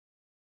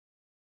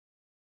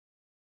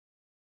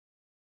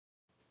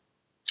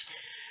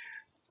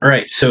All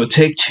right, so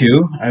take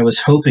two. I was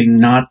hoping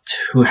not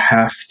to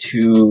have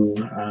to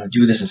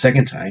do this a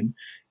second time,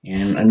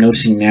 and I'm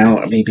noticing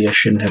now maybe I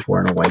shouldn't have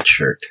worn a white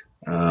shirt.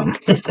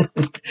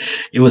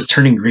 It was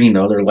turning green.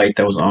 The other light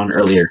that was on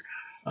earlier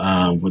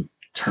would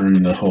turn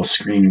the whole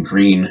screen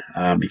green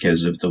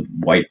because of the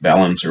white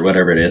balance or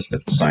whatever it is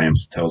that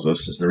science tells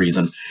us is the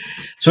reason.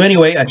 So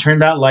anyway, I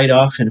turned that light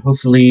off, and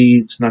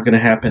hopefully it's not going to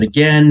happen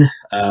again.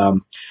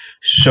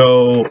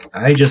 So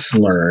I just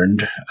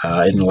learned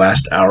in the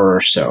last hour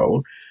or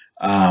so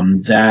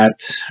that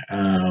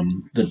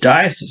the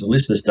diocese, at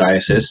least this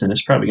diocese, and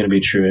it's probably going to be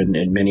true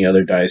in many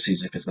other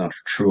dioceses if it's not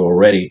true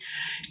already,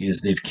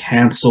 is they've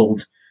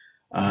canceled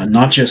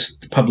not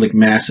just public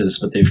masses,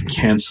 but they've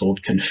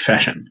canceled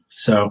confession.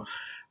 So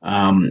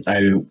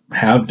I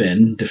have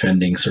been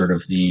defending sort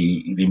of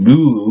the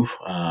move,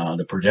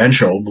 the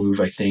prudential move,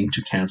 I think,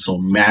 to cancel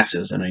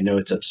masses, and I know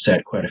it's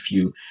upset quite a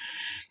few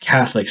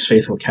Catholics,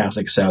 faithful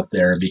Catholics out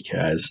there,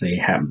 because they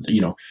have,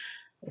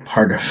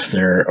 part of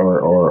their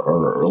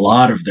or a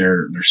lot of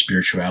their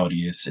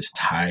spirituality is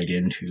tied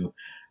into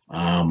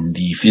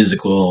the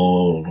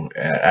physical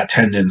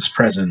attendance,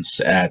 presence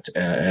at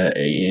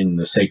in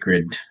the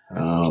sacred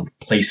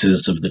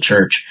places of the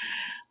church,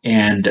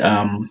 and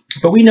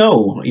but we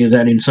know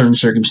that in certain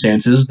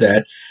circumstances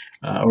that,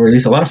 or at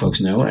least a lot of folks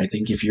know, I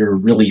think if you're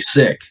really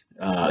sick,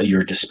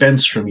 you're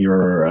dispensed from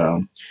your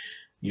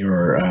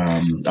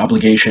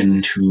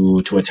obligation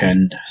to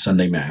attend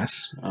Sunday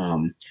Mass.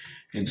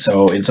 And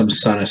so in some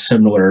sort of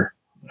similar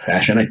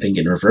fashion, I think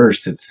in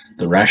reverse,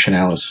 the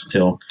rationale is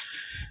still,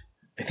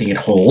 I think it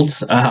holds,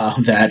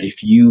 that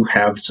if you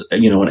have,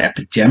 an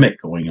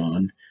epidemic going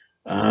on,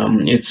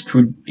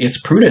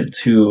 it's prudent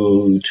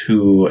to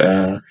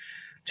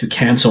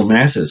cancel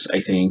masses, I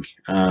think,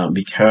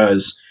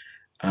 because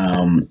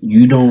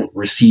you don't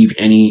receive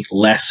any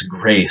less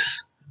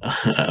grace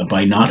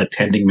by not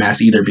attending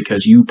Mass, either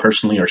because you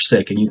personally are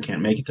sick and you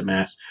can't make it to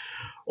Mass,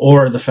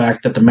 or the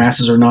fact that the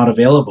masses are not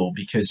available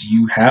because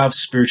you have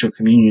spiritual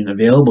communion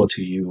available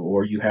to you,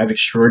 or you have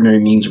extraordinary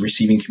means of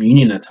receiving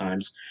communion at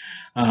times.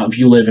 If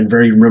you live in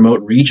very remote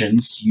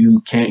regions,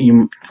 you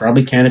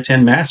probably can't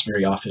attend Mass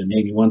very often,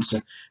 maybe once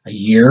a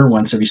year,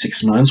 once every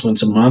 6 months,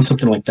 once a month,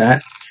 something like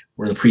that,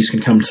 where the priest can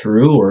come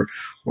through,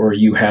 or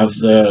you have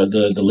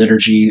the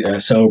liturgy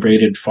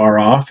celebrated far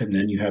off, and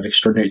then you have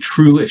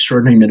true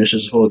extraordinary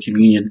ministers of Holy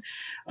Communion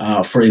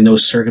for in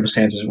those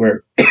circumstances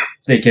where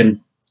they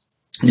can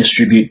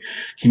distribute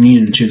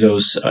communion to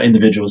those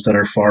individuals that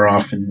are far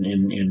off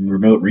in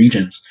remote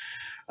regions.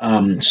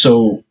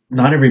 So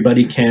not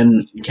everybody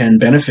can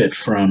benefit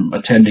from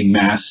attending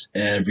Mass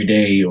every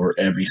day or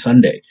every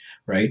Sunday,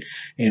 right?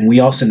 And we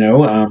also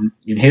know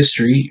in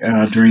history,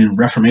 during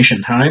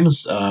Reformation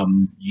times,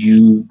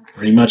 you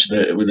pretty much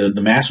the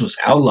Mass was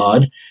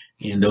outlawed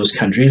in those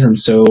countries, and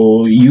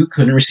so you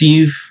couldn't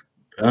receive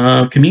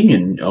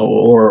communion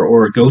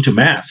or go to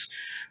Mass.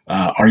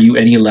 Are you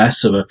any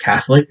less of a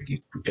Catholic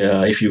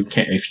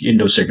if in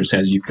those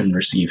circumstances you couldn't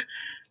receive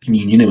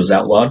communion? It was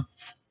outlawed.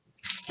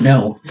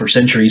 No, for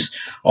centuries.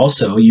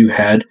 Also, you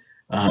had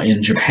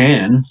in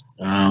Japan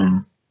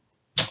no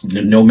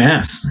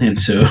Mass, and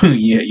so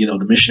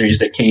the missionaries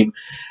that came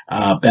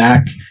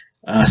back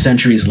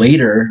centuries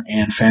later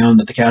and found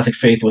that the Catholic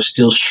faith was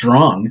still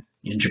strong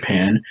in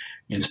Japan,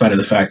 in spite of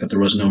the fact that there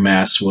was no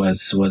Mass,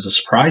 was a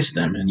surprise to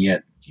them, and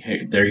yet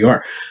hey, there you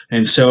are.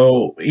 And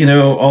so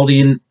all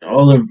the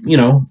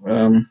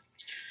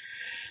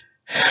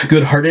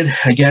good-hearted,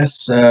 I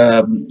guess,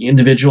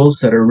 individuals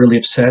that are really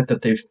upset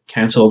that they've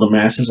canceled the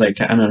Masses, I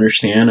kind of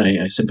understand.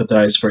 I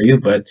sympathize for you,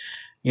 but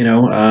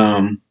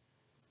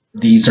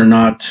these are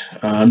not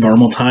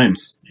normal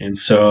times, and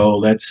so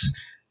let's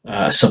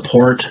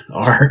support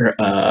our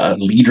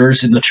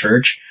leaders in the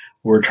Church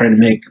who are trying to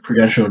make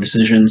prudential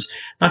decisions,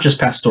 not just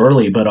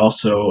pastorally, but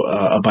also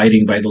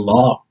abiding by the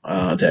law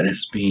that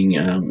is being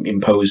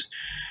imposed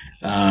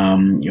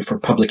for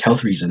public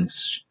health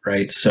reasons,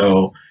 right?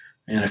 So,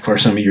 and of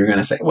course, some of you are going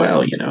to say,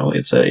 well,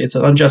 it's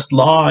an unjust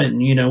law, and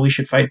we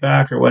should fight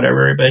back or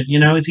whatever. But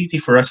it's easy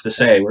for us to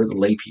say. We're the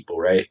lay people,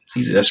 right? It's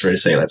easy for us to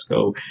say, let's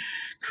go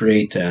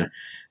create a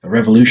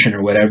revolution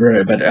or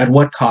whatever, but at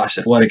what cost?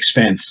 At what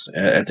expense?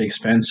 At the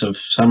expense of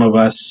some of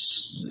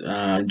us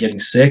getting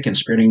sick and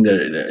spreading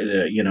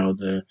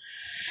the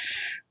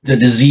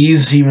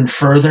disease even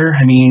further.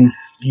 I mean,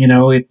 a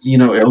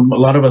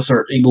lot of us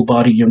are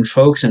able-bodied young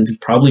folks, and we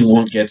probably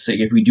won't get sick.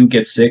 If we do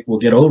get sick, we'll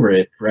get over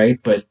it, right?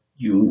 But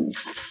you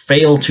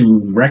fail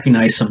to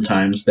recognize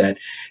sometimes that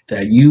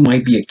you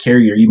might be a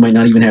carrier. You might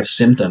not even have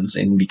symptoms,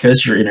 and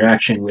because your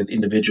interaction with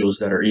individuals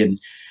that are in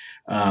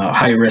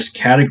high-risk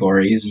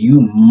categories,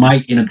 you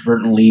might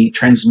inadvertently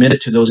transmit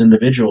it to those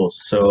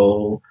individuals.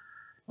 So,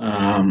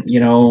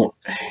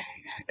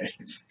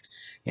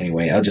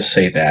 anyway, I'll just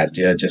say that.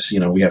 Yeah,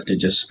 we have to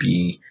just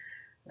be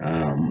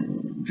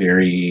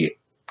very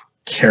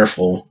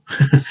careful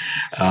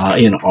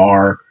in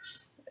our,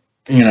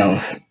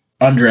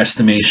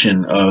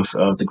 underestimation of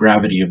the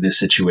gravity of this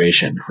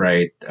situation,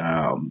 right?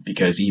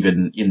 Because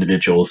even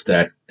individuals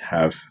that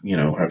have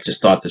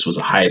just thought this was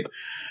a hype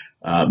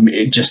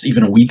just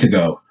even a week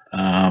ago,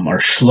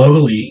 are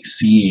slowly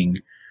seeing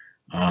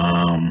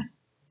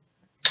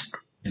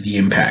the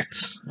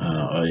impacts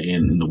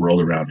in the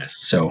world around us.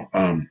 So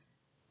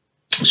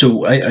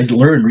I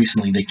learned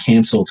recently they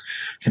canceled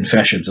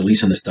confessions, at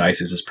least in this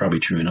diocese. It's probably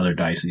true in other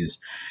dioceses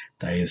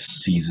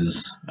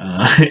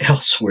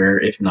elsewhere,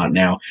 if not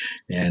now,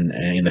 and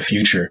in the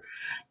future.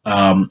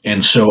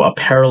 And so a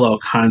parallel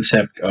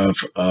concept of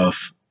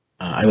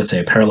I would say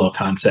a parallel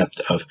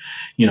concept of,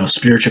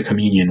 spiritual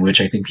communion,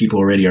 which I think people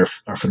already are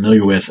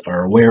familiar with,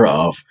 are aware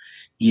of,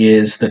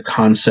 is the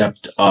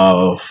concept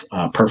of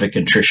perfect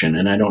contrition.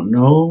 And I don't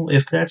know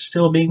if that's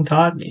still being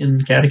taught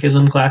in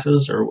catechism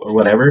classes or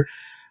whatever.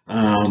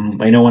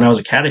 I know when I was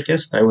a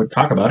catechist, I would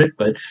talk about it,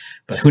 but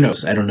who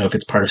knows? I don't know if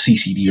it's part of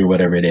CCD or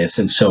whatever it is.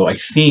 And so I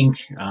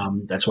think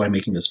that's why I'm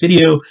making this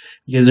video,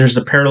 because there's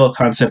a parallel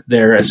concept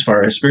there as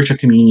far as spiritual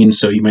communion.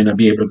 So you might not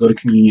be able to go to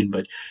communion,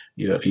 but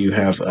you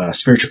have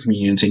spiritual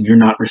communions, and you're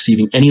not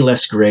receiving any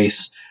less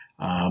grace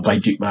by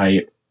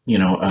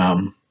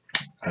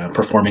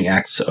performing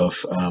acts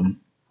of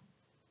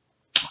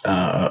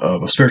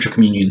spiritual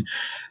communion.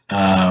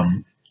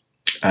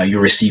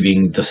 You're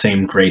receiving the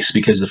same grace,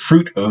 because the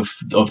fruit of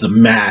the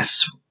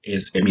Mass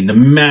is, the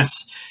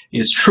Mass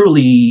is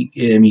truly,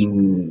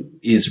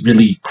 is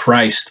really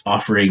Christ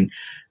offering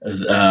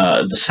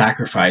the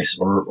sacrifice,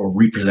 or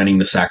representing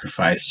the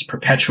sacrifice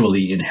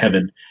perpetually in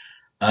heaven,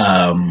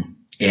 and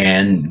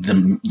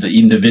the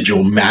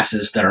individual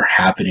Masses that are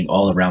happening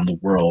all around the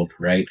world,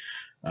 right?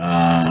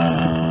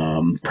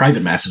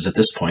 Private Masses at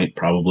this point,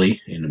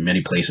 probably in many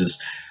places,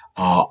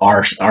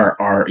 are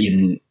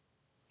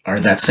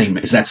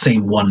that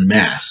same one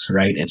Mass,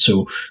 right? And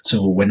so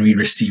when we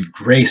receive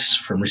grace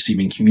from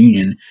receiving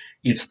communion,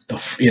 it's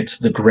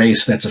the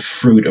grace that's a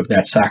fruit of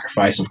that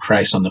sacrifice of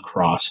Christ on the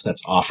cross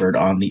that's offered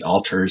on the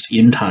altars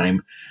in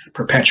time,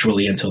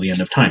 perpetually until the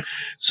end of time.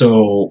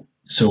 So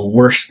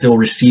we're still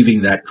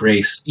receiving that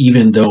grace,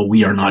 even though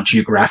we are not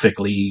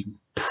geographically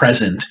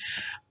present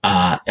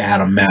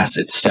at a Mass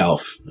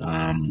itself,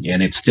 and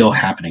it's still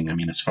happening.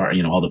 As far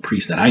all the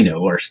priests that I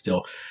know are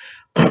still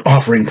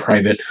offering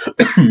private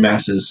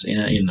Masses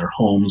in their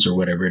homes or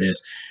whatever it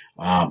is,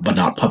 but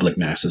not public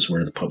Masses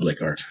where the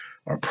public are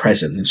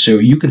present. And so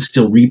you can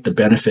still reap the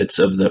benefits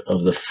of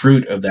the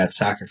fruit of that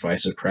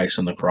sacrifice of Christ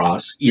on the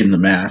cross in the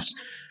Mass,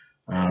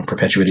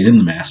 perpetuated in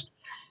the Mass,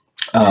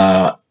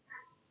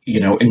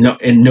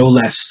 in no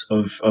less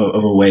of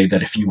a way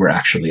that if you were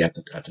actually at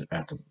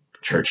the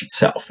church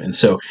itself. And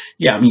so,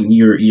 yeah,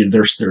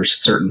 there's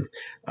certain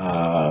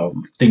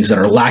things that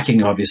are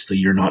lacking. Obviously,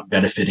 you're not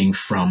benefiting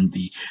from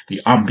the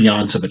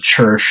ambiance of a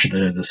church,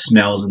 the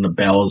smells and the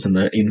bells and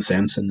the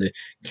incense and the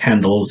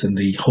candles and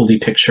the holy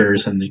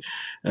pictures and the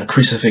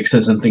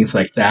crucifixes and things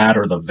like that,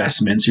 or the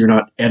vestments. You're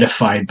not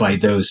edified by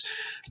those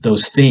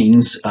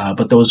things,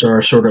 but those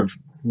are sort of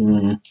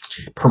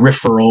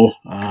peripheral.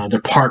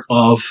 They're part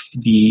of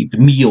the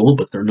meal,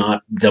 but they're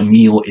not the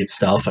meal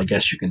itself, I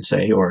guess you can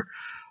say, or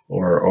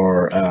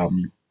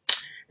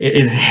it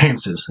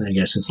enhances. I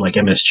guess it's like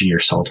MSG or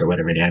salt or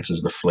whatever. It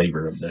enhances the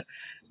flavor of the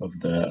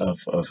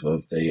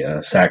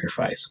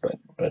sacrifice,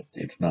 but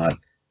it's not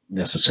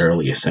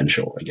necessarily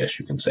essential, I guess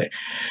you can say.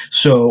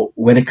 So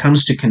when it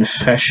comes to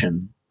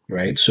confession,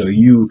 right? So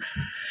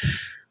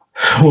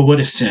what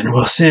is sin?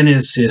 Well, sin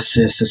is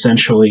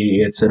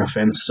essentially, it's an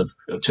offense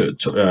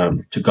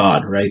to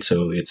God, right?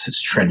 So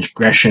it's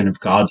transgression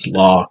of God's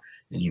law.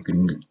 And you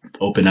can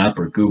open up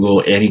or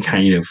Google any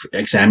kind of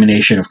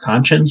examination of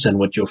conscience, and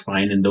what you'll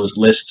find in those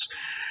lists,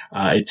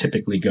 it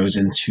typically goes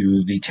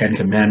into the Ten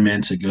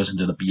Commandments, it goes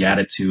into the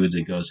Beatitudes,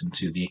 it goes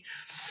into the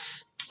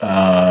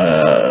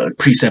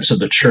precepts of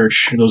the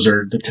Church. Those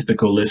are the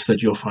typical lists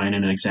that you'll find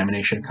in an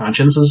examination of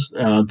consciences.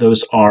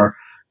 Those are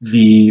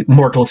the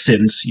mortal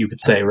sins, you could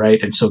say, right?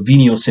 And so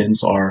venial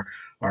sins are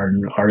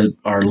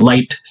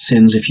light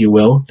sins, if you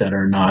will, that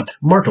are not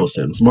mortal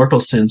sins.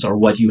 Mortal sins are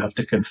what you have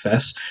to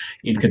confess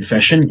in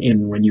confession,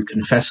 when you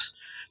confess.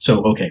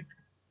 So, okay,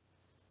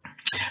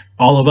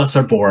 all of us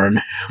are born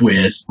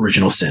with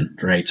original sin,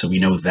 right? So we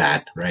know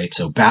that, right?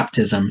 So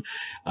baptism,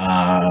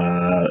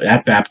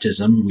 at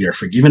baptism, we are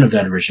forgiven of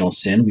that original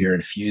sin. We are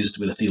infused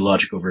with the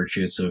theological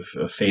virtues of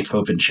faith,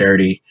 hope, and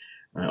charity,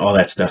 all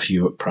that stuff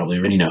you probably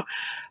already know.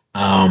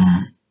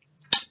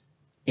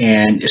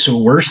 And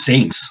so we're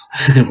saints,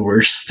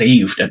 we're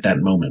saved at that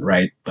moment,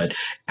 right? But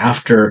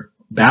after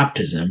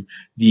baptism,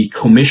 the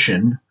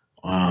commission,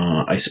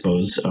 I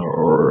suppose,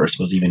 or I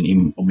suppose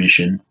even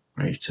omission,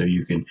 right? So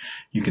you can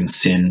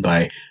sin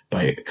by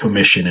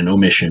commission and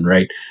omission,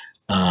 right?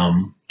 Of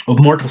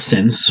mortal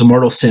sins, so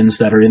mortal sins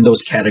that are in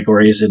those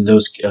categories, in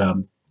those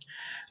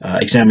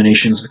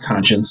examinations of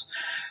conscience,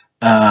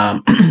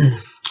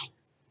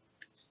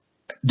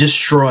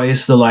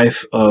 destroys the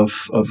life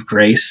of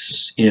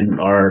grace in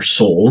our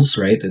souls,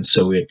 right? And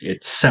so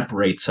it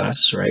separates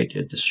us, right?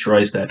 It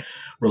destroys that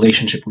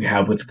relationship we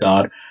have with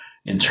God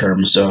in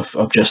terms of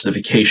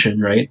justification,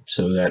 right?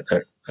 So that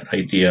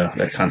idea,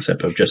 that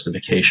concept of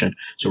justification.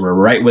 So we're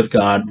right with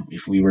God.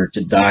 If we were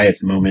to die at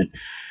the moment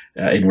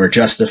and we're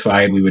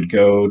justified, we would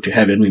go to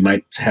heaven. We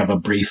might have a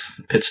brief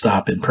pit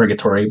stop in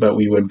purgatory, but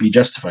we would be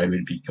justified.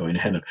 We'd be going to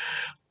heaven.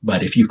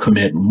 But if you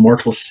commit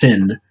mortal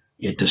sin,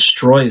 it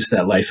destroys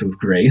that life of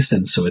grace,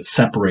 and so it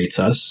separates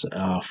us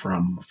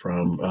from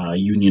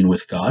union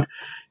with God.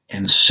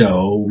 And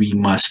so we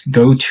must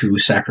go to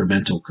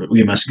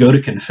we must go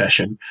to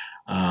confession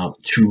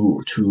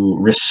to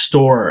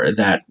restore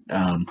that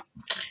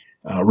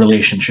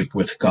relationship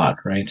with God,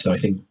 right? So I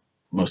think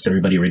most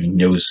everybody already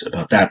knows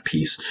about that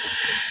piece.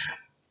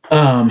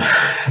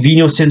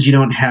 Venial sins, you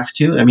don't have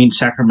to. I mean,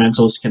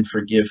 sacramentals can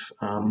forgive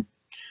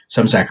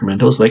some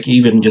sacramentals, like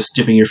even just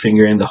dipping your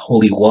finger in the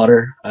holy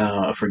water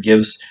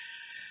forgives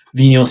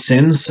venial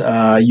sins.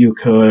 You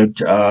could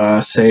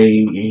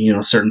say,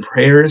 certain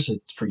prayers.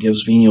 It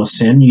forgives venial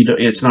sin.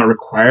 It's not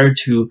required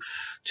to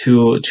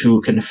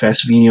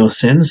confess venial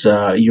sins.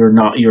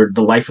 The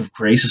life of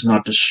grace is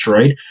not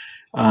destroyed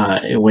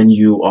when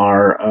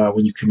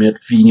you commit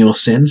venial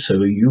sin.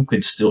 So you're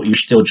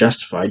still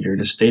justified. You're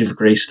in a state of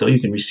grace. Still, you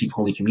can receive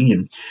Holy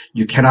Communion.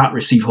 You cannot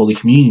receive Holy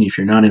Communion if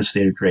you're not in a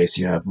state of grace.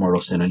 You have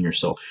mortal sin on your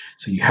soul.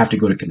 So you have to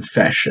go to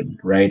confession,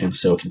 right? And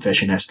so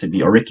confession has to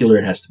be auricular.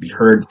 It has to be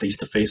heard face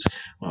to face.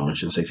 Well, I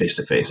shouldn't say face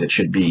to face. It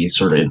should be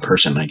sort of in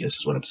person, I guess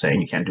is what I'm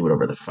saying. You can't do it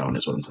over the phone,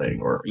 is what I'm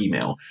saying, or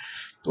email,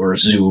 or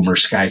Zoom, or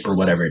Skype, or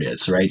whatever it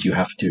is, right? You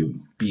have to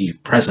be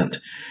present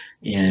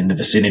in the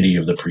vicinity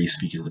of the priest,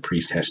 because the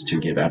priest has to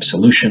give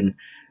absolution,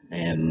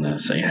 and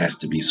so it has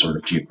to be sort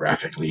of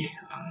geographically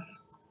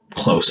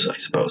close, I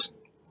suppose.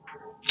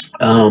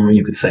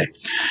 You could say.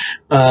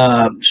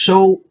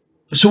 So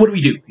what do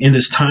we do in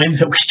this time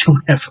that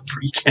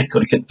you can't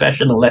go to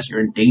confession unless you're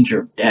in danger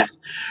of death,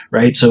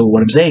 right? So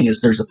what I'm saying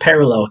is there's a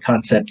parallel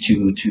concept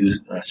to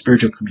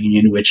spiritual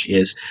communion, which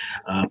is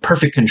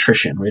perfect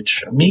contrition,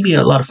 which maybe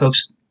a lot of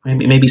folks,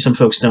 maybe some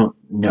folks don't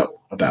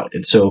know about,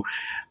 and so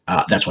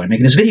that's why I'm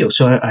making this video.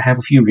 So I have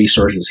a few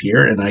resources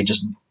here, and I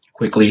just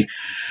quickly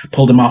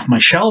pulled them off my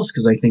shelves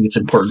because I think it's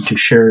important to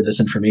share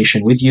this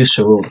information with you.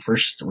 So the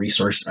first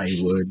resource I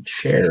would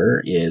share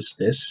is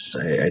this.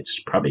 I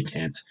probably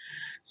can't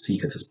see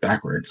because it's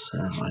backwards.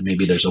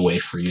 Maybe there's a way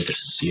for you to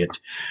see it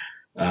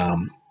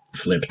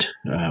flipped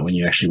when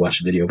you actually watch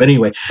the video. But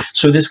anyway,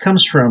 so this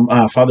comes from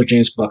Father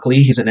James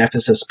Buckley. He's an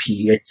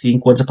FSSP. I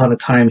think once upon a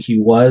time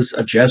he was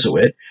a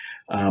Jesuit.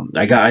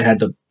 I had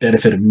the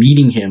benefit of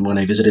meeting him when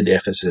I visited the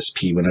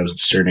FSSP when I was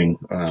discerning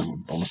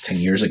almost 10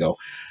 years ago.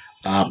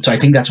 So I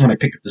think that's when I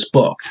picked up this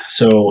book.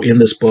 So in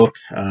this book,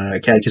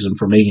 Catechism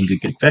for Making Good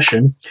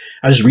Confession,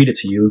 I'll just read it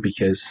to you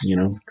because,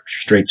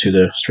 straight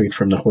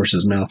from the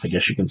horse's mouth, I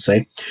guess you can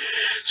say.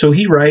 So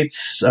he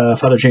writes,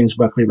 Father James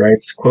Buckley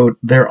writes, quote,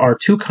 "There are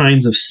two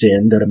kinds of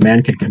sin that a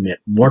man can commit,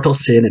 mortal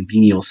sin and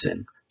venial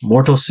sin.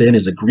 Mortal sin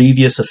is a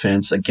grievous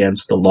offense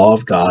against the law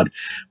of God,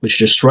 which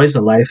destroys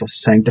the life of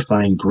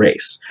sanctifying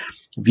grace.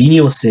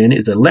 Venial sin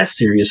is a less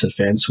serious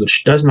offense,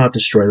 which does not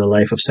destroy the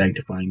life of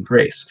sanctifying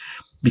grace.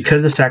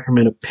 Because the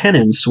sacrament of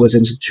penance was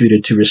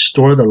instituted to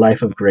restore the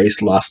life of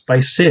grace lost by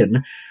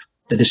sin,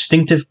 the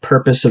distinctive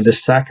purpose of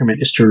this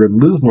sacrament is to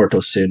remove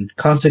mortal sin.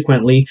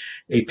 Consequently,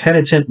 a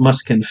penitent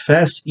must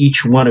confess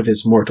each one of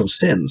his mortal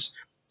sins.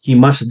 He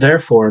must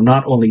therefore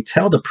not only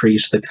tell the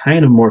priest the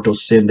kind of mortal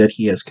sin that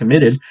he has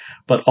committed,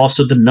 but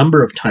also the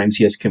number of times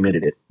he has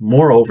committed it.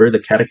 Moreover, the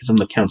Catechism of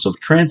the Council of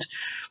Trent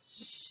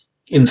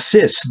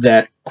insists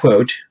that,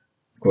 quote,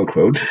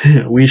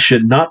 "We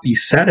should not be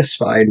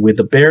satisfied with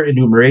the bare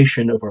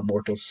enumeration of our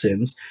mortal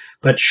sins,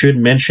 but should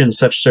mention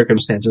such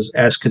circumstances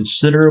as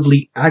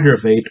considerably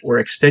aggravate or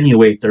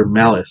extenuate their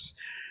malice.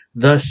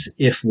 Thus,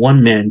 if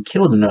one man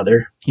killed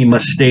another, he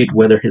must state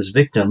whether his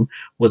victim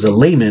was a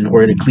layman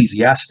or an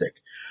ecclesiastic.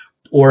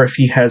 Or if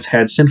he has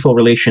had sinful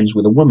relations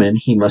with a woman,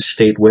 he must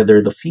state whether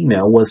the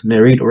female was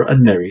married or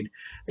unmarried,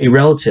 a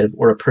relative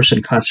or a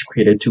person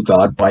consecrated to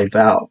God by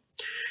vow.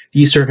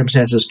 These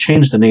circumstances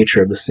change the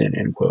nature of the sin,"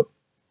 end quote.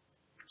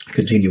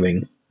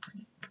 Continuing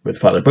with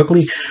Father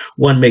Buckley,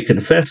 "One may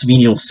confess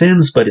venial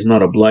sins, but is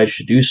not obliged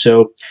to do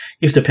so.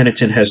 If the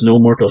penitent has no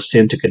mortal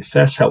sin to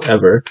confess,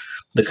 however,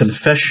 the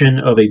confession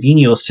of a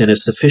venial sin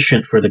is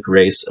sufficient for the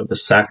grace of the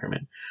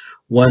sacrament.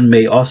 One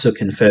may also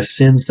confess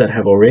sins that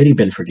have already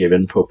been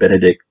forgiven. Pope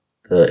Benedict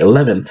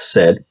XI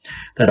said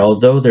that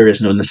although there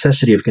is no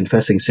necessity of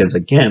confessing sins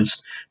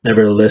against,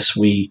 nevertheless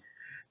we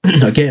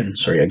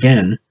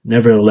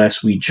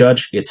nevertheless we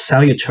judge it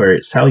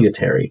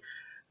salutary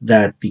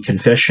that the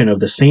confession of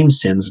the same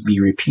sins be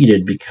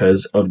repeated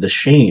because of the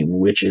shame,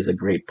 which is a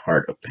great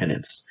part of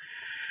penance."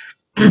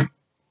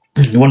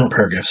 One more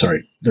paragraph,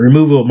 sorry. "The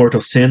removal of mortal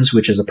sins,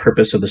 which is a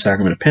purpose of the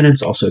sacrament of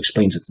penance, also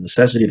explains its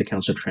necessity. The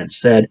Council of Trent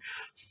said,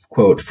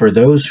 quote, "For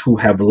those who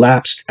have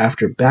lapsed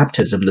after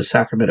baptism, the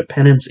sacrament of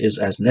penance is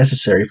as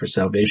necessary for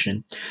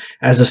salvation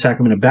as the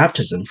sacrament of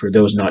baptism for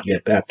those not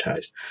yet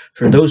baptized.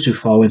 For those who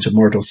fall into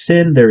mortal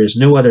sin, there is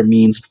no other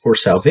means for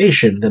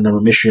salvation than the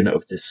remission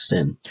of this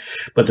sin.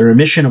 But the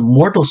remission of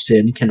mortal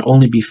sin can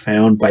only be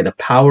found by the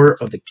power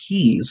of the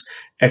keys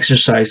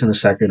exercised in the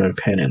sacrament of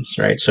penance,"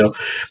 right? So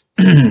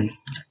I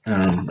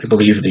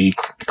believe the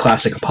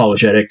classic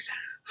apologetic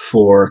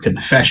for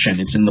confession.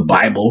 It's in the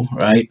Bible,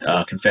 right?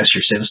 Confess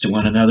your sins to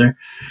one another.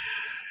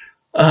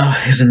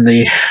 Is in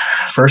the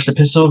first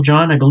epistle of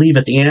John, I believe,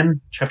 at the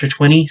end, chapter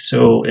 20.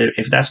 So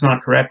if that's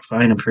not correct,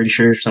 fine. I'm pretty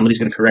sure somebody's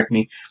going to correct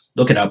me.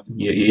 Look it up.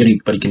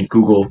 Anybody can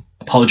Google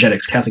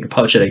apologetics, Catholic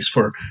apologetics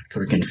for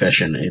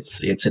confession.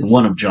 It's in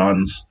one of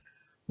John's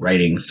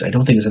writings. I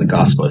don't think it's in the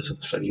Gospel.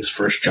 It's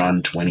 1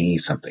 John 20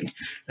 something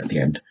at the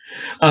end.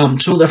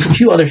 So there are a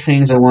few other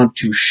things I want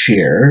to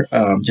share,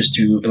 just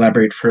to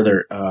elaborate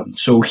further.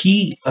 So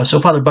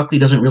Father Buckley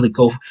doesn't really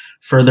go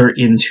further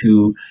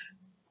into.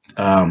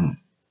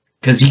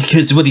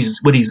 Because what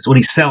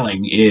he's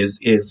selling is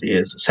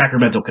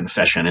sacramental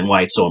confession, and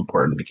why it's so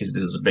important, because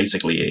this is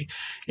basically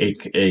a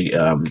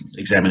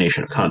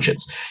examination of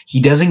conscience.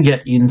 He doesn't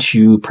get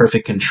into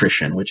perfect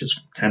contrition, which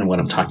is kind of what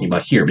I'm talking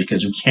about here,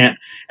 because we can't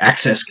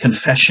access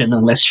confession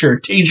unless you're in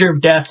danger of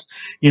death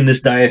in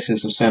this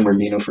diocese of San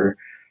Bernardino for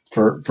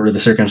the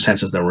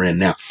circumstances that we're in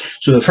now.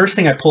 So the first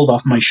thing I pulled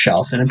off my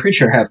shelf, and I'm pretty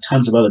sure I have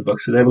tons of other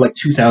books, because I have like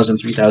 2,000,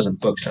 3,000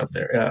 books out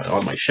there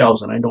on my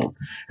shelves, and I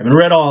haven't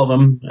read all of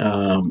them.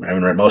 I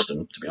haven't read most of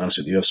them, to be honest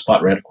with you. I've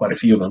spot read quite a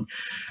few of them.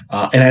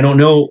 And I don't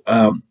know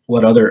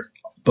what other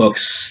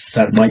books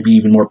that might be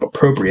even more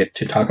appropriate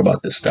to talk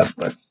about this stuff,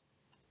 but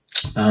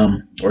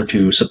or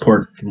to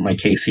support my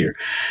case here.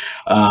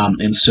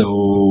 Anyway,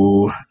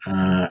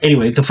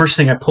 the first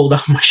thing I pulled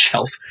off my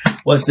shelf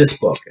was this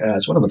book.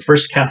 It's one of the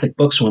first Catholic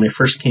books when I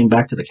first came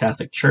back to the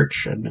Catholic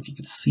Church. I don't know if you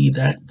can see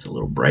that. It's a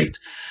little bright.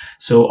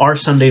 So Our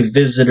Sunday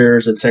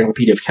Visitors,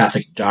 Encyclopedia of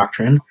Catholic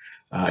Doctrine.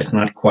 It's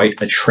not quite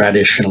a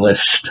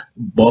traditionalist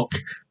book,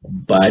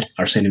 but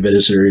Our Sunday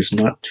Visitor is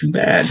not too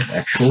bad,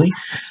 actually.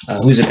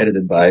 Who's it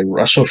edited by?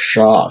 Russell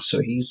Shaw. So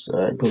he's,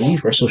 I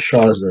believe Russell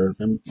Shaw is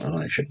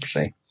I shouldn't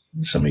say.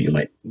 Some of you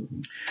might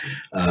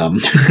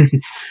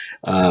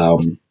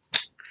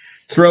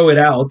throw it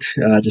out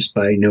just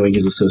by knowing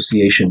his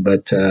association.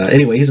 But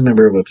anyway, he's a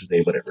member of Opus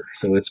Dei, whatever.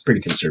 So it's pretty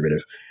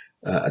conservative,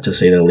 to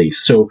say the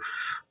least. So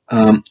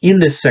in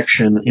this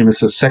section, in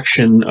this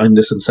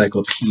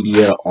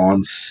encyclopedia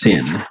on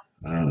sin,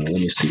 let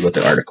me see what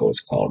the article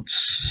is called.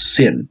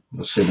 Sin,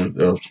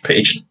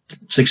 page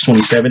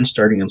 627,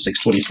 starting on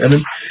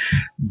 627.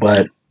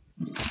 But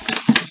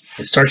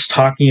it starts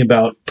talking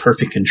about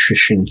perfect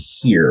contrition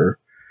here.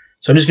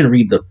 So I'm just going to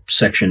read the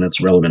section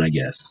that's relevant, I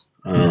guess.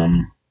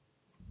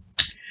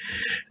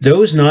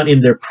 Those not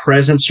in their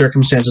present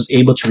circumstances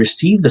able to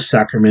receive the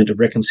sacrament of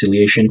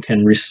reconciliation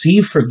can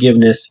receive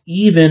forgiveness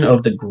even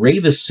of the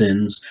gravest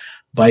sins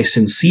by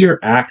sincere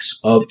acts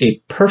of a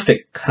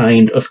perfect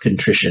kind of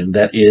contrition,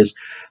 that is,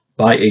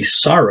 by a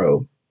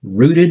sorrow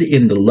rooted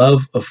in the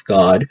love of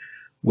God,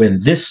 when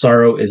this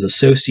sorrow is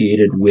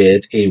associated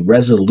with a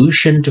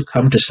resolution to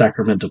come to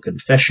sacramental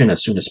confession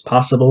as soon as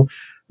possible.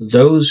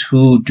 Those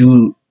who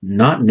do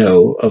not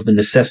know of the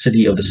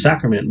necessity of the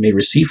sacrament may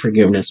receive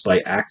forgiveness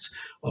by acts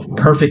of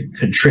perfect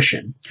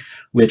contrition,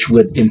 which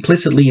would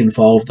implicitly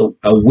involve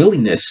a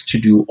willingness to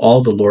do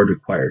all the Lord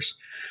requires.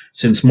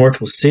 Since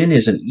mortal sin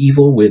is an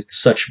evil with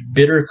such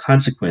bitter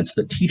consequence,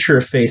 the teacher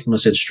of faith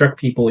must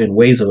instruct people in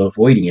ways of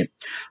avoiding it.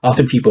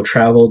 Often people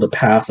travel the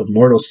path of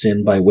mortal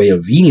sin by way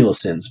of venial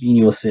sins.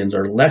 Venial sins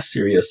are less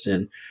serious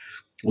than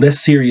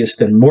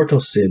mortal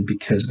sin,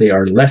 because they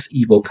are less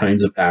evil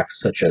kinds of acts,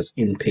 such as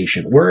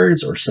impatient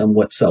words or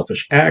somewhat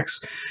selfish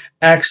acts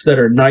that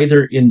are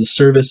neither in the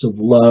service of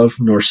love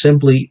nor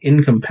simply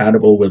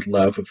incompatible with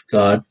love of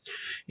God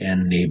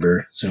and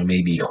neighbor. So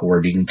maybe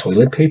hoarding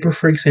toilet paper,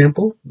 for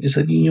example, is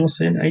a venial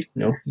sin. I don't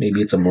know.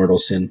 Maybe it's a mortal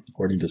sin,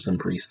 according to some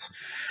priests.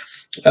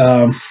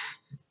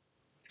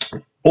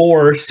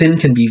 Or sin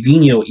can be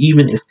venial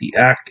even if the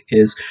act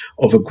is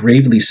of a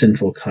gravely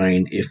sinful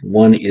kind, if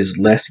one is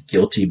less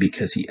guilty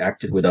because he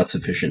acted without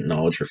sufficient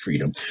knowledge or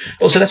freedom.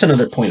 Oh, so that's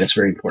another point that's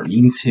very important.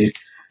 You need to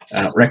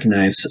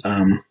recognize,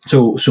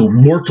 so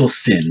mortal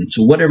sin,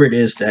 so whatever it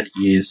is that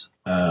is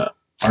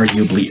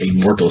arguably a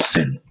mortal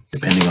sin,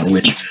 depending on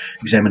which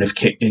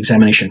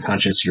examination of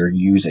conscience you're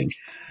using.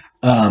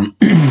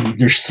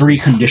 There's three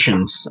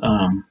conditions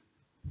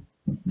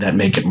that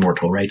make it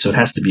mortal, right? So it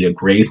has to be a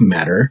grave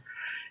matter.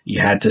 You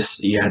had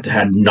to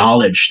have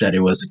knowledge that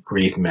it was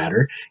grave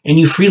matter, and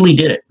you freely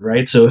did it,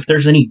 right? So if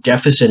there's any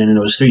deficit in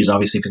those three,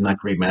 obviously if it's not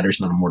grave matter, it's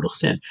not a mortal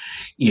sin.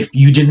 If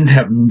you didn't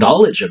have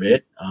knowledge of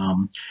it,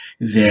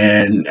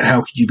 then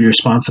how could you be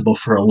responsible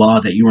for a law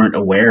that you weren't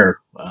aware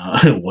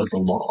was a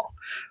law?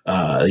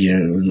 But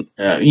you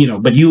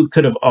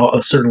could have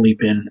certainly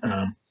been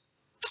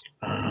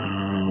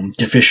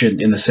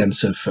deficient in the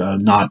sense of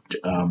not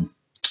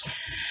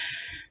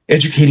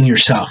educating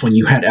yourself when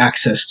you had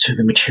access to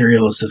the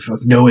materials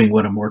of knowing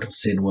what a mortal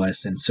sin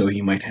was, and so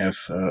you might have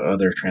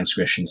other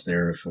transgressions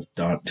there of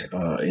not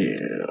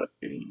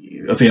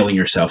availing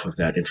yourself of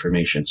that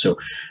information. So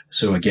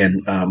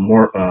again,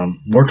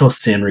 mortal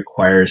sin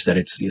requires that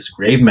it's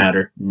grave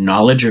matter,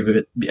 knowledge of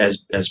it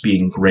as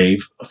being a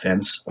grave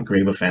offense,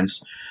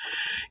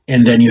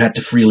 and then you have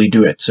to freely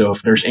do it. So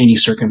if there's any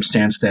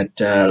circumstance that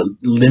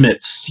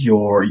limits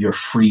your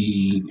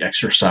free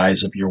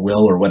exercise of your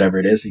will or whatever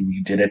it is, and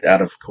you did it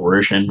out of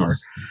coercion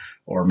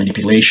or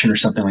manipulation or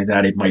something like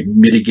that, it might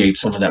mitigate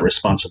some of that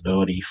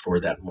responsibility for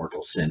that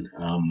mortal sin.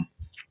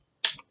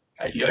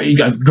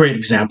 A great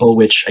example,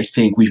 which I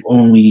think we've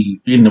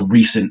only in the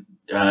recent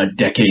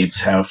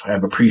decades have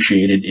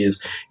appreciated,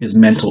 is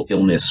mental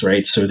illness,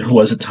 right? So there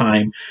was a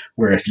time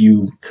where if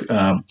you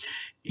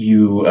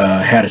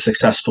had a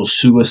successful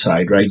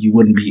suicide, right, you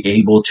wouldn't be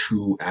able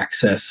to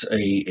access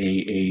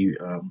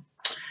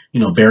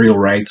burial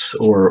rites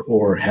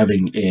or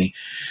having a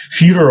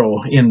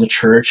funeral in the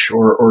church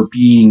or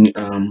being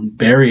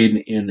buried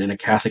in a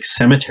Catholic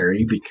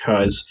cemetery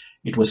because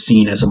it was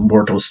seen as a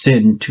mortal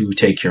sin to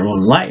take your own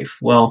life.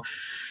 Well,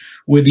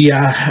 with the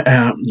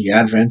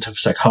advent of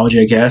psychology,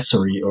 I guess,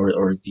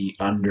 or the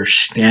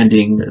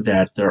understanding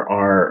that there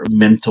are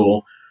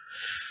mental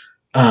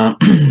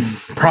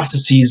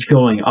processes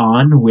going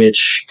on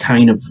which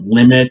kind of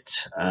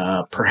limit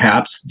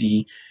perhaps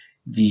the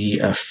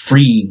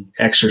free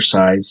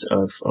exercise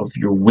of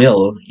your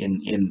will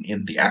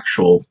in the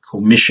actual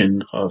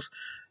commission of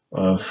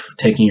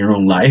taking your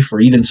own life or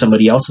even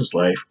somebody else's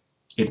life,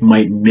 it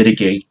might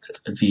mitigate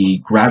the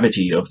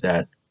gravity of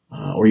that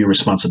or your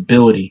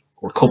responsibility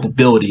or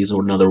culpability is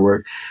another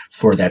word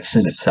for that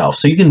sin itself.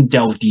 So you can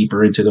delve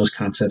deeper into those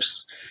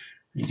concepts.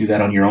 You do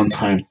that on your own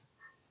time.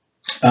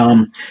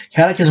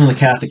 Catechism of the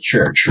Catholic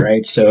Church,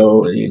 right?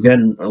 So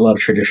again, a lot of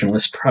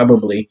traditionalists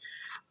probably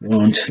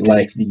won't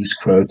like these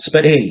quotes,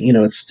 but hey,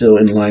 it's still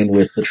in line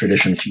with the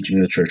traditional teaching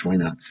of the church. Why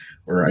not?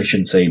 Or I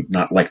shouldn't say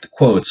not like the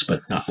quotes,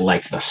 but not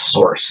like the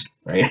source,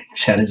 right?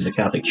 Catechism of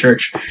the Catholic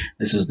Church.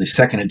 This is the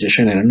second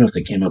edition. I don't know if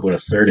they came up with a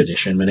third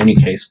edition, but in any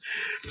case,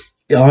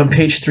 on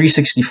page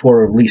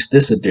 364 of at least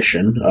this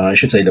edition, I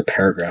should say the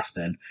paragraph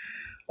then.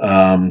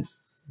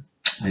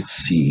 Let's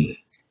see.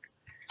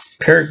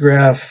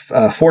 Paragraph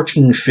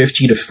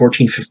 1450 to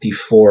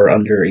 1454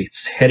 under a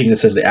heading that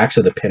says the acts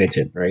of the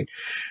penitent, right?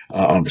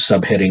 On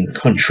subheading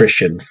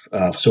contrition.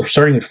 So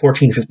starting at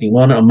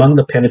 1451, among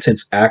the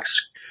penitent's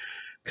acts,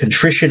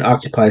 contrition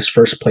occupies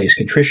first place.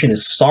 Contrition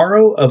is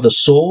sorrow of the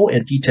soul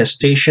and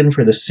detestation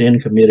for the sin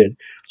committed,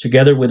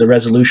 together with a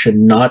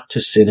resolution not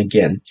to sin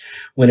again.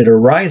 When it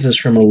arises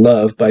from a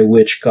love by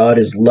which God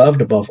is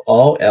loved above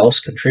all else,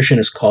 contrition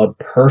is called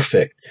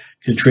perfect,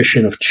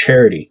 contrition of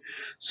charity.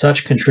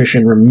 Such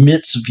contrition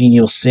remits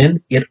venial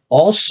sin. It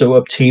also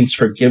obtains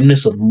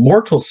forgiveness of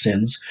mortal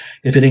sins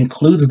if it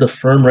includes the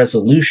firm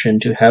resolution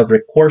to have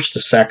recourse to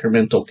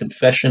sacramental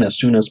confession as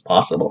soon as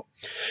possible.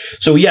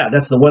 So yeah,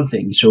 that's the one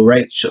thing. So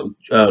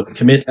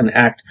commit an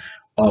act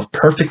of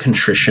perfect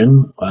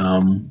contrition,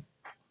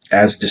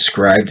 as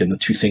described in the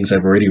two things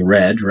I've already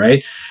read,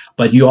 right?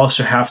 But you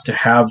also have to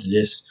have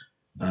this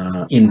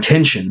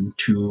intention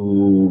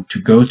to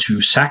go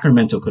to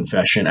sacramental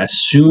confession as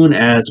soon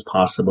as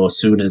possible, as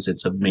soon as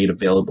it's made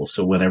available.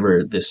 So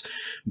whenever this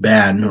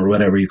ban or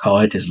whatever you call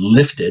it is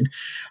lifted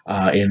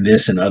in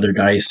this and other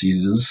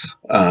dioceses,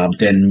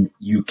 then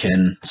you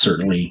can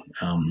certainly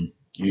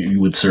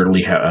you would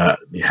certainly have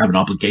an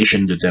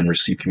obligation to then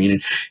receive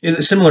communion. In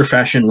a similar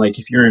fashion, like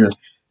if you're in a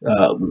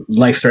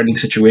life-threatening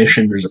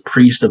situation, there's a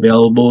priest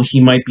available. He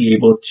might be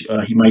able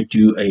to. He might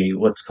do a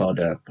what's called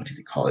what do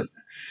they call it?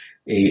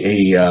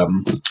 I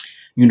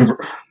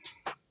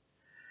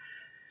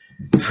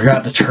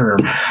forgot the term.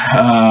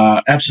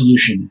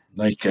 Absolution,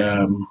 like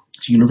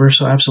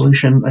universal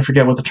absolution. I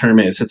forget what the term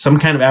is. It's some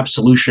kind of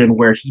absolution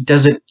where he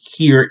doesn't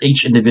hear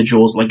each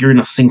individual's, like you're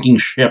in a sinking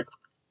ship,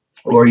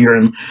 or you're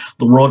in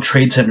the World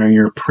Trade Center and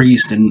you're a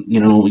priest, and you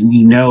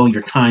know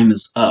your time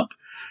is up,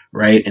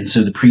 right? And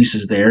so the priest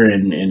is there,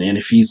 and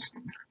if he's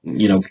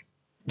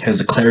has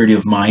the clarity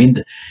of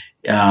mind,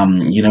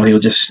 he'll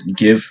just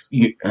give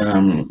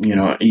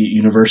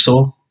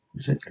universal.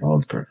 Is it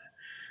called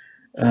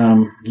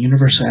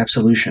universal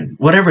absolution?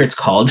 Whatever it's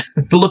called,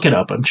 look it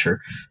up. I'm sure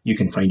you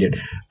can find it.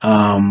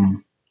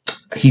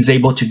 He's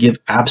able to give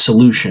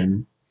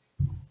absolution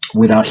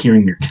without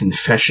hearing your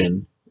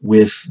confession,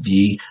 with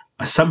the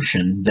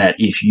assumption that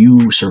if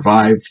you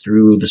survive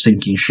through the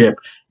sinking ship,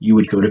 you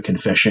would go to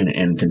confession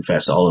and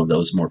confess all of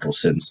those mortal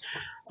sins.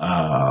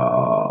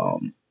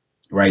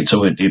 Right,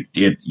 so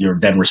you're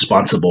then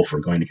responsible for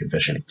going to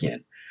confession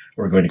again,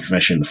 or going to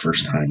confession the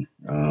first time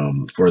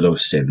for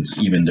those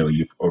sins, even though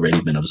you've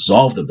already been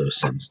absolved of those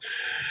sins.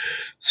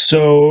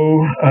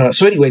 So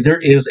anyway, there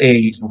is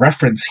a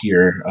reference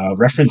here,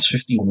 reference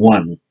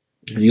 51.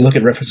 When you look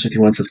at reference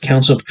 51, it says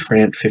Council of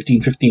Trent,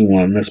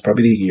 1551. That's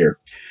probably the year,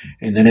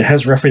 and then it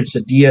has reference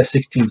to Dia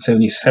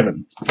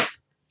 1677.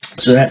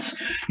 So that's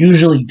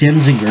usually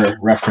Denzinger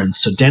reference.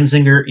 So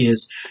Denzinger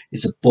is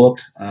a book.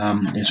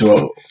 And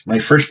so my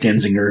first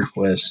Denzinger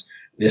was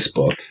this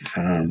book,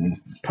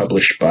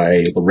 published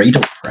by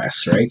Loreto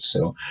Press, right?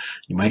 So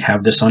you might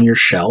have this on your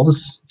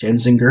shelves,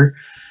 Denzinger.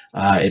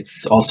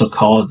 It's also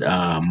called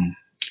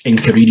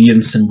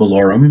Enchiridion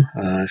Symbolorum,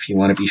 if you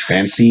want to be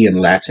fancy in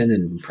Latin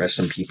and impress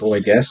some people, I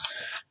guess.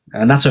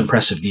 Not so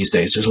impressive these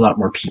days. There's a lot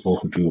more people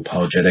who do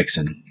apologetics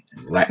and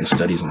Latin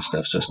studies and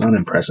stuff, so it's not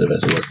impressive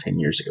as it was 10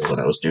 years ago when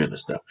I was doing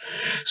this stuff.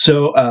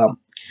 So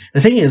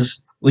the thing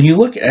is, when you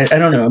look at, I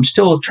don't know, I'm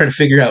still trying to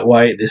figure out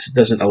why this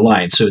doesn't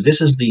align. So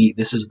this is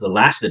the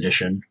last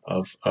edition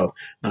of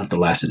not the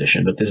last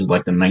edition, but this is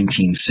like the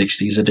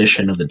 1960s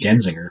edition of the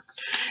Denzinger.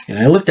 And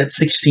I looked at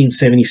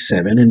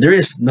 1677, and there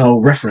is no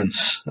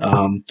reference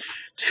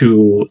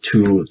to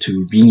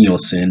venial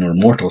sin or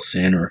mortal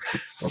sin or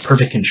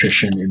perfect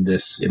contrition in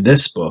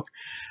this book.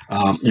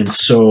 And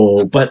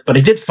so, but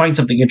I did find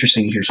something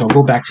interesting here, so I'll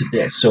go back to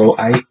this. So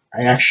I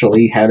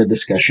actually had a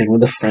discussion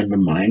with a friend of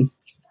mine.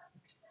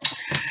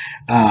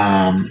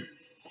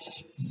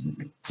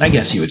 I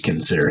guess he would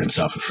consider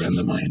himself a friend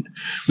of mine.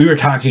 We were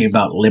talking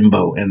about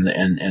limbo and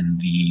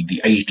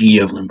the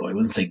idea of limbo. I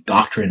wouldn't say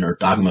doctrine or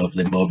dogma of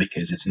limbo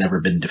because it's never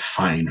been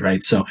defined,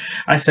 right? So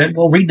I said,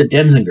 well, read the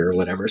Denzinger or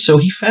whatever. So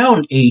he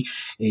found a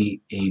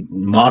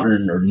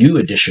modern or new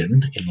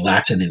edition in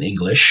Latin and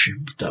English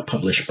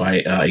published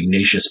by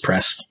Ignatius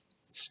Press.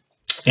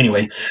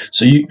 Anyway,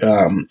 so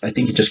I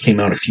think it just came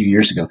out a few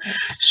years ago.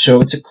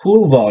 So it's a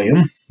cool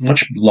volume,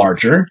 much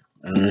larger.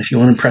 If you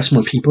want to impress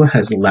more people, it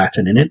has the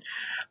Latin in it.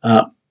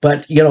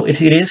 But, you know,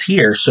 it is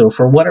here. So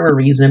for whatever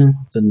reason,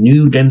 the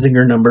new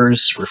Denzinger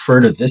numbers refer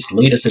to this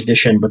latest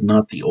edition, but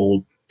not the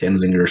old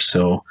Denzinger.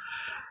 So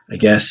I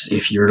guess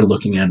if you're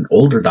looking at an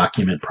older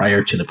document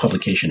prior to the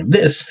publication of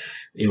this,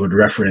 it would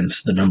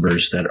reference the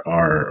numbers that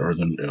are, or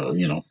the,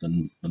 you know,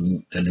 the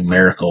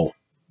numerical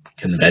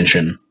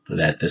convention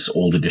that this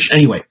old edition.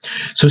 Anyway,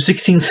 so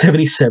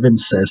 1677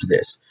 says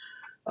this.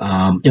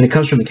 And it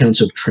comes from the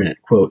Council of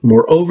Trent, quote,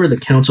 Moreover, the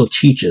council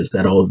teaches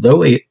that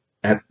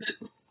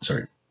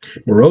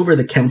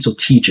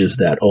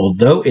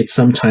although it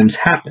sometimes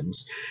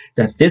happens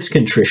that this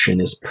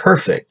contrition is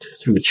perfect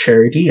through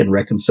charity and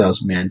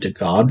reconciles man to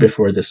God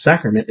before the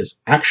sacrament is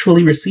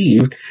actually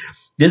received,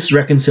 this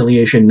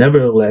reconciliation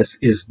nevertheless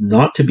is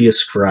not to be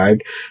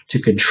ascribed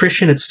to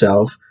contrition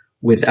itself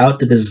without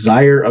the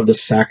desire of the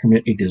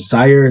sacrament, a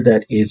desire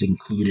that is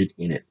included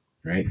in it,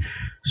 right?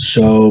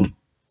 So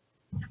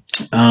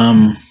it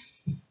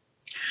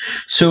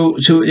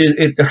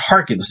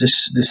harkens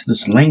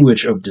this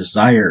language of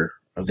desire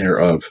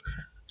thereof.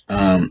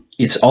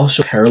 It's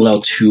also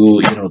parallel to,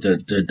 you know,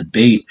 the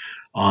debate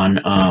on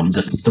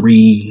the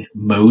three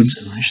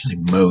modes. I should say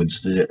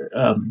modes.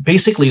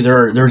 Basically,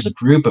 there's a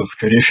group of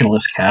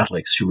traditionalist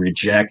Catholics who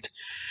reject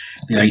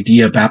the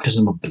idea of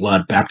baptism of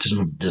blood, baptism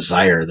of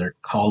desire. They're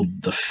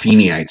called the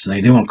Feniites, and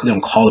they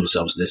don't call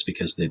themselves this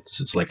because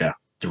it's like a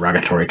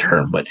derogatory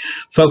term, but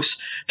folks,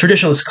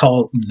 traditionalists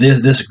call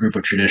this group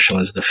of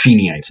traditionalists the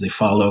Feniites. They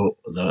follow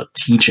the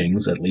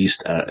teachings, at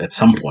least at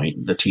some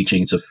point, the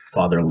teachings of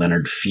Father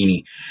Leonard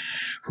Feeney,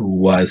 who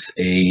was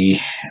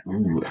a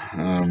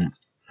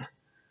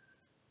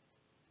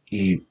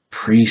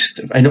priest.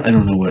 I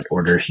don't know what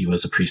order he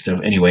was a priest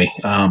of. Anyway,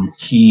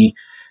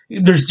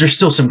 there's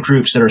still some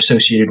groups that are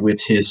associated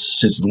with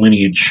his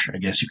lineage, I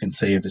guess you can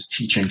say, of his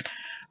teaching.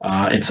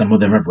 And some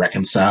of them have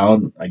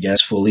reconciled, I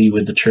guess, fully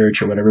with the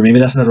church or whatever. Maybe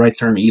that's not the right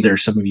term either.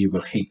 Some of you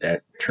will hate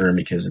that term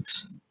because it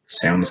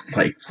sounds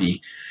like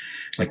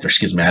they're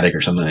schismatic or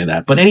something like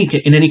that. But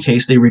in any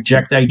case, they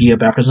reject the idea of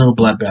baptism of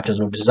blood,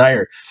 baptism of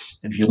desire.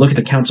 And if you look at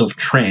the Council of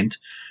Trent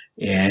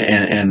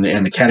and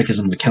the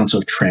Catechism of the Council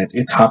of Trent,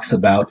 it talks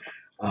about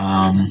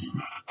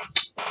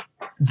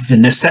the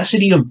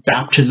necessity of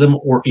baptism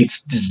or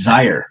its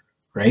desire,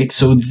 right?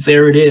 So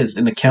there it is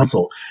in the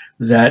Council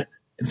that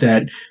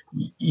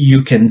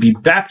you can be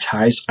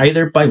baptized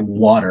either by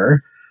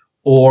water,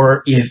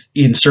 or if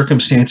in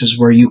circumstances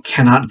where you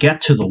cannot get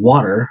to the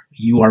water,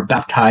 you are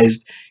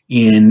baptized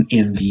in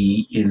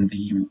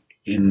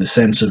the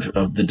sense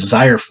of the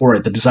desire for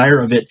it, the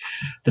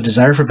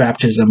desire for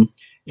baptism,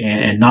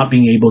 and not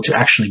being able to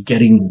actually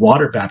getting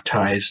water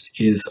baptized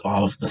is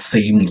of the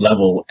same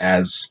level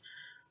as,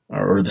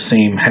 or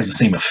has the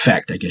same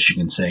effect, I guess you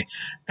can say,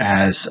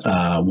 as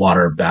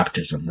water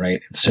baptism,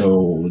 right? And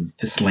so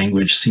this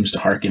language seems to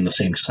harken the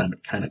same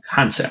kind of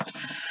concept.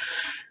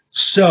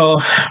 So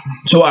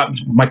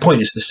my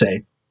point is to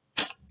say,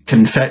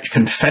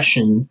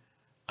 confession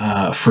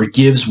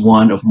forgives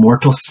one of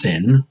mortal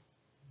sin,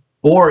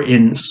 or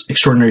in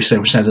extraordinary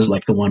circumstances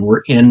like the one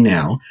we're in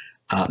now,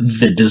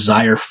 the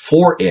desire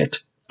for it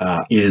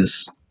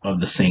is of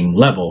the same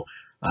level.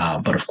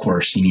 But of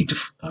course, you need to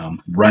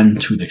run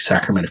to the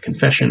sacrament of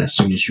confession as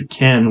soon as you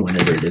can,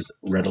 whenever it is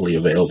readily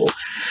available.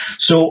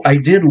 So I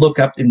did look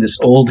up in this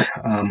old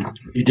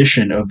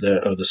edition of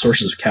the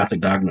Sources of Catholic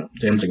Dogma,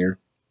 Denzinger,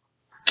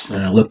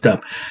 and I looked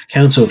up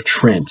Council of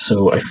Trent.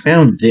 So I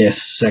found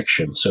this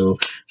section. So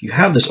if you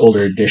have this older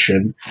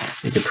edition,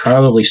 you could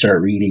probably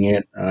start reading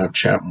it.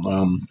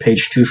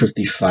 Page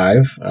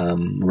 255,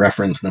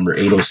 reference number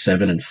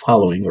 807 and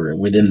following, or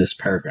within this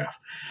paragraph.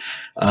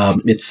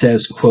 It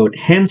says, quote,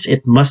 hence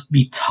it must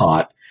be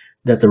taught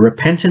that the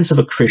repentance of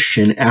a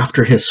Christian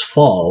after his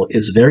fall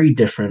is very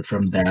different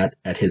from that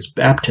at his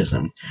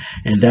baptism,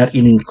 and that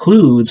it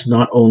includes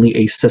not only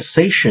a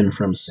cessation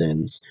from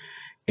sins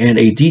and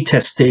a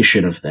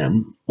detestation of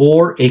them,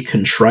 or a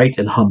contrite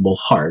and humble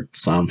heart,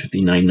 Psalm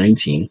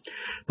 59:19,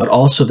 but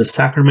also the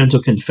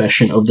sacramental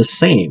confession of the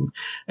same,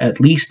 at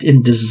least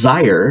in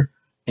desire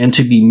and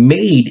to be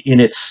made in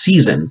its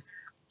season,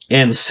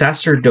 and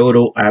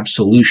sacerdotal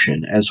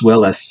absolution, as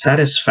well as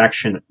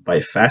satisfaction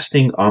by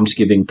fasting,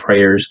 almsgiving,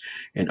 prayers,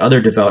 and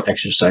other devout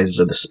exercises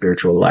of the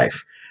spiritual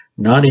life,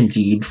 not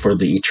indeed for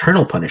the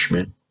eternal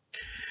punishment,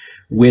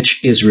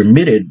 which is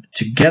remitted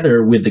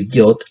together with the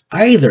guilt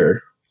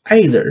either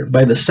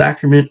by the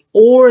sacrament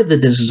or the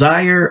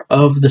desire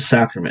of the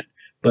sacrament,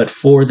 but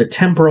for the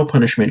temporal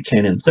punishment,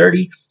 Canon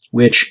 30,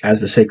 which,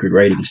 as the sacred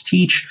writings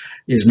teach,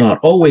 is not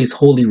always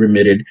wholly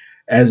remitted,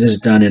 as is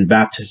done in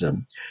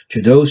baptism,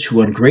 to those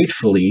who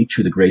ungratefully,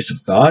 to the grace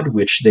of God,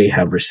 which they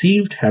have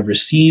grieved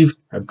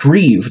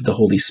the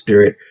Holy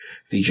Spirit,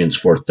 Ephesians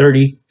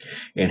 4:30,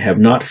 and have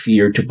not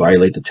feared to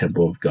violate the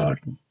temple of God,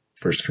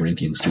 1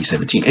 Corinthians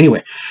 3:17.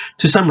 Anyway,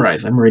 to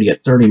summarize, I'm already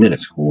at 30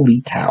 minutes.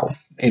 Holy cow.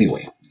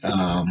 Anyway, is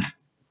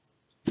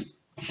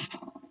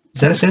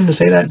that a sin to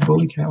say that?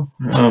 Holy cow.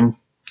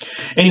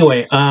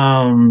 Anyway,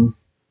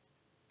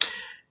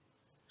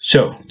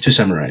 so to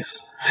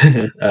summarize,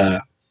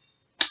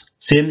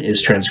 sin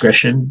is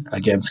transgression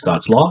against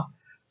God's law.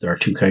 There are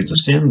two kinds of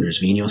sin. There's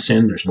venial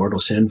sin, there's mortal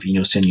sin.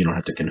 Venial sin, you don't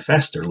have to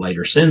confess. They're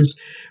lighter sins.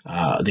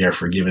 They are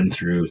forgiven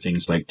through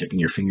things like dipping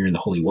your finger in the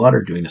holy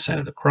water, doing the sign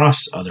of the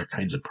cross. Other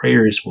kinds of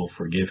prayers will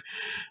forgive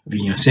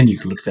venial sin. You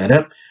can look that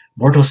up.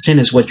 Mortal sin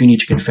is what you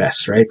need to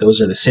confess, right?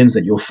 Those are the sins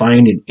that you'll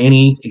find in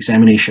any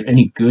examination,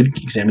 any good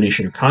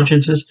examination of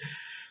consciences.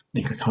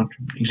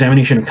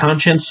 Examination of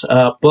conscience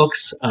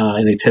books,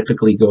 and they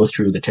typically go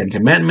through the Ten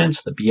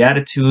Commandments, the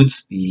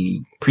Beatitudes,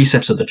 the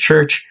precepts of the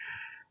church,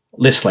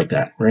 lists like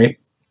that, right?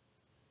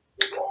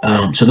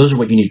 So those are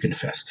what you need to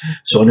confess.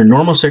 So under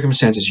normal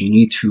circumstances, you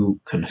need to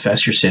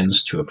confess your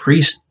sins to a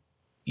priest,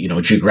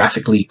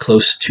 geographically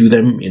close to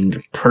them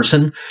in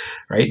person,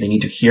 right? They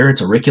need to hear.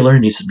 It's auricular. It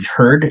needs to be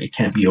heard. It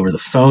can't be over the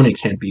phone. It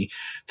can't be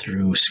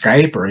through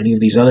Skype or any of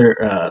these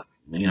other,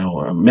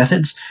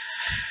 methods.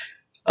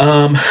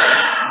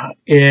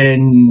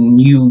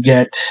 And you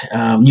get,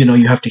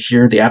 you have to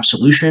hear the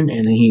absolution,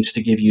 and he needs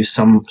to give you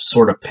some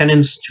sort of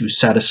penance to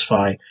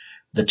satisfy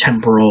the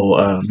temporal,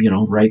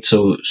 right?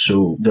 So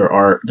there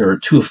are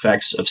two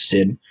effects of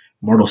sin,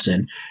 mortal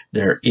sin.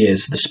 There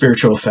is the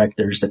spiritual effect.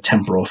 There's the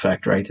temporal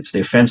effect, right? It's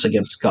the offense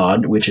against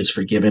God, which is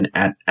forgiven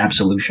at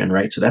absolution,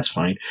 right? So that's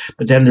fine.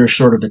 But then there's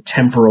sort of the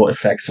temporal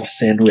effects of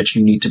sin, which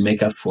you need to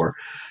make up for.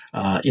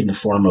 In the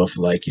form of,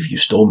 like, if you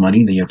stole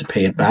money, then you have to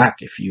pay it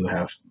back. If you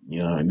have,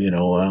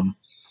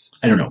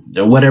 I don't know,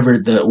 whatever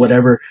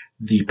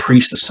the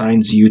priest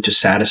assigns you to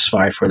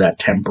satisfy for that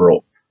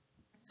temporal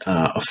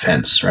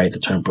offense, right? The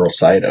temporal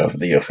side of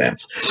the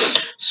offense.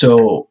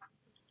 So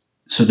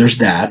there's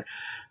that.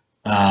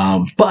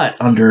 But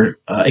under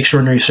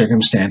extraordinary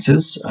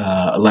circumstances,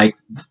 like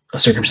a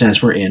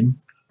circumstance we're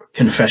in,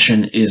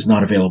 confession is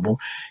not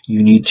available.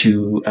 You need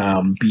to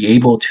be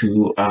able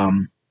to.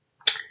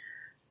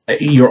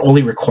 Your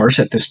only recourse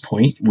at this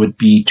point would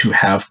be to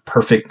have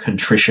perfect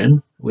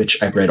contrition,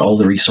 which I've read all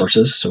the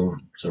resources. So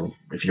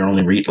if you're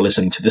only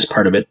listening to this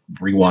part of it,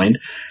 rewind.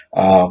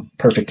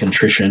 Perfect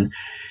contrition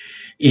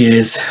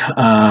is,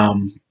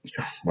 I'm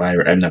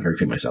not going to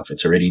repeat myself. I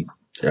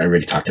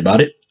already talked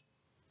about it.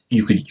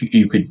 You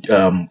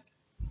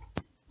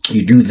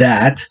do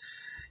that,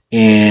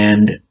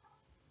 and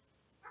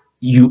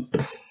so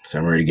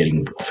I'm already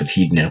getting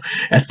fatigued now.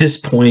 At this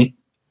point,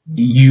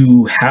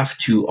 you have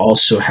to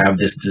also have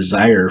this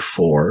desire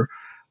for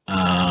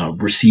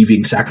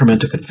receiving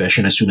sacramental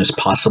confession as soon as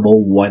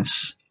possible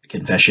once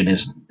confession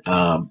is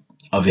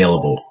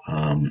available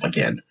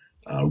again,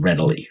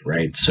 readily,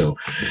 right? So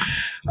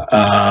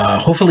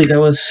hopefully that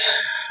was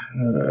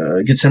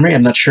a good summary.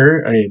 I'm not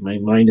sure. My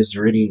mind is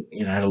already,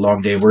 I had a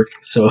long day of work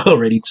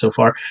already so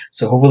far.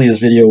 So hopefully this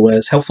video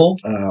was helpful.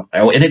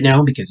 I'll end it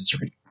now because it's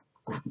already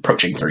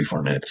approaching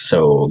 34 minutes.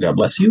 So God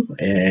bless you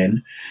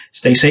and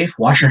stay safe.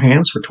 Wash your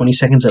hands for 20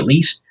 seconds at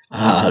least.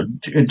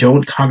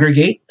 Don't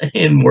congregate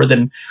in more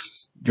than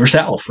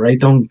yourself, right?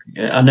 Don't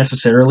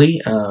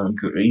unnecessarily,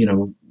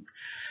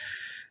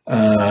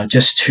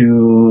 just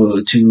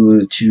to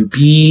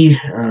be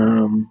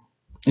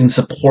in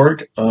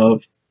support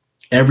of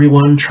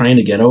everyone trying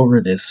to get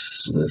over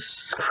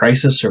this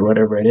crisis or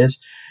whatever it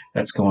is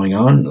that's going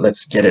on.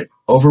 Let's get it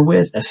over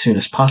with as soon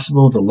as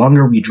possible. The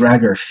longer we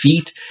drag our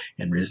feet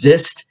and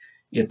resist,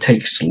 it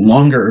takes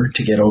longer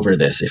to get over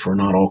this if we're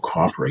not all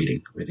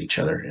cooperating with each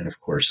other. And of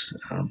course,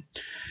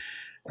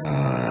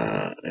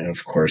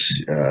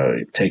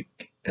 take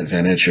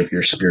advantage of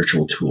your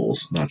spiritual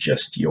tools, not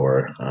just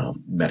your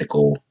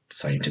medical,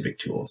 scientific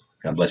tools.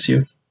 God bless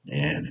you,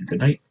 and good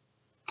night.